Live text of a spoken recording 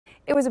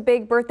It was a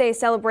big birthday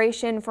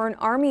celebration for an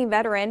Army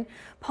veteran.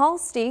 Paul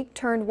Steek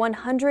turned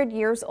 100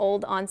 years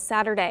old on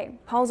Saturday.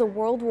 Paul's a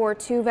World War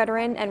II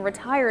veteran and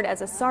retired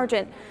as a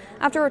sergeant.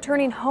 After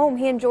returning home,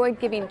 he enjoyed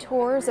giving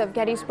tours of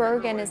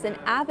Gettysburg and is an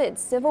avid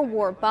Civil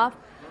War buff.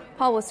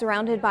 Paul was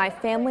surrounded by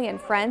family and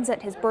friends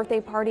at his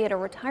birthday party at a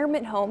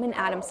retirement home in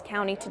Adams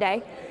County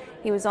today.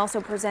 He was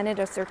also presented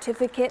a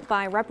certificate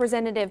by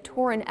Representative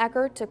Torrin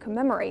Eckert to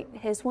commemorate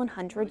his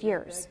 100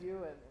 years.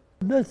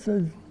 This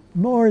is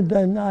more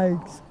than I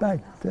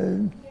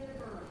expected,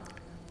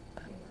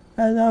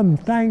 and I'm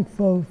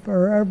thankful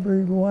for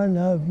every one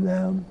of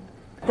them.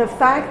 The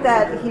fact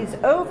that he's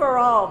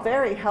overall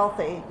very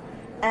healthy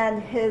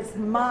and his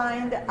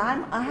mind,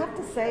 I have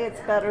to say it's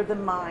better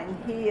than mine.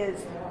 He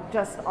is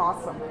just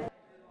awesome.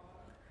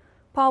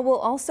 Paul will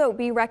also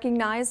be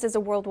recognized as a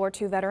World War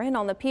II veteran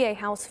on the PA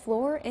House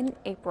floor in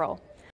April.